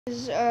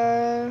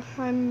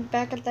I'm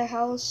back at the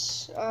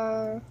house.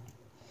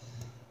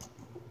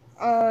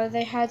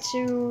 They had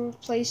to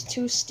place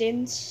 2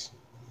 stints,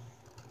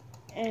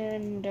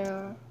 and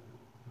I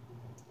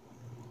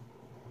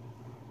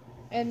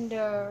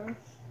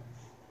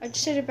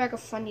just ate a bag of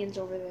Funyuns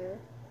over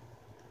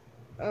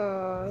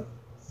there.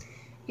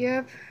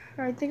 Yep.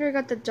 I think I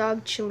got the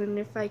dog chilling.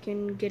 If I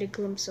can get a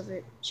glimpse of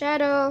it.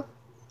 Shadow,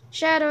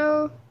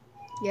 Shadow.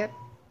 Yep.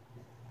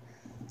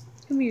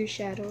 Come here,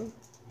 Shadow.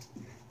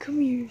 Come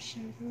here,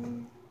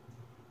 Shadow.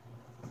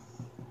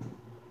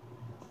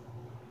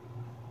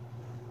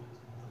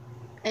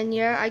 And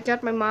yeah, I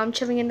got my mom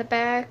chilling in the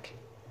back.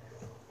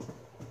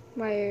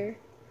 My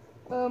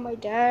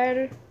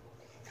dad,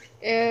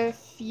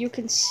 if you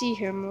can see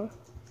him.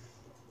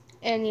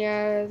 And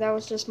yeah, that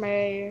was just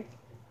my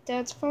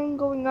dad's phone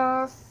going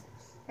off.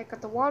 I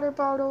got the water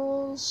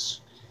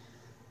bottles.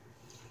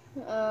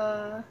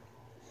 Uh,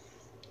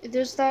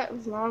 there's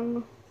that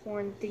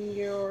longhorn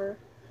thing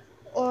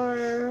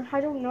or I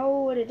don't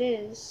know what it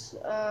is.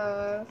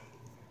 And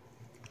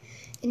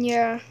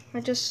yeah, I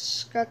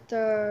just got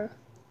the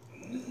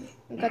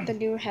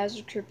new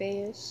Hazard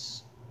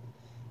base.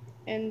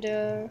 And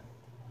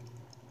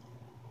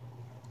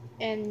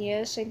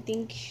yes, I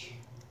think.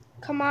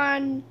 Come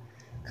on,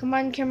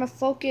 camera,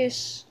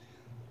 focus.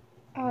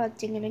 Oh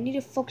dang it! I need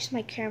to focus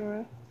my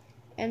camera.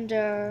 And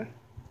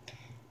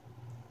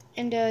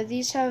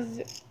these have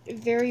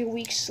very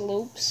weak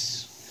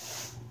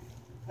slopes.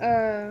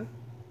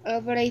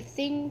 But I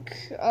think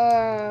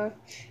the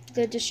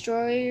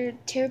destroyer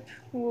tip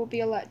will be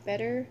a lot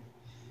better.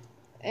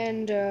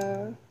 And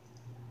I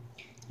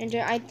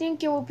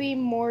think it will be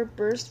more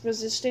burst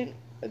resistant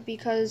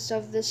because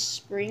of this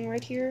spring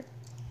right here.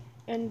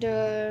 And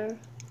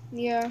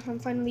yeah, I'm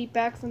finally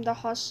back from the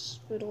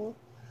hospital.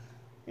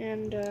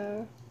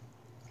 And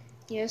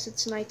yes,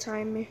 it's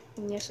nighttime.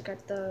 And yes, I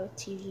got the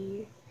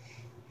TV.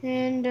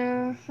 And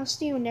I'll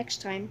see you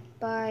next time.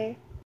 Bye.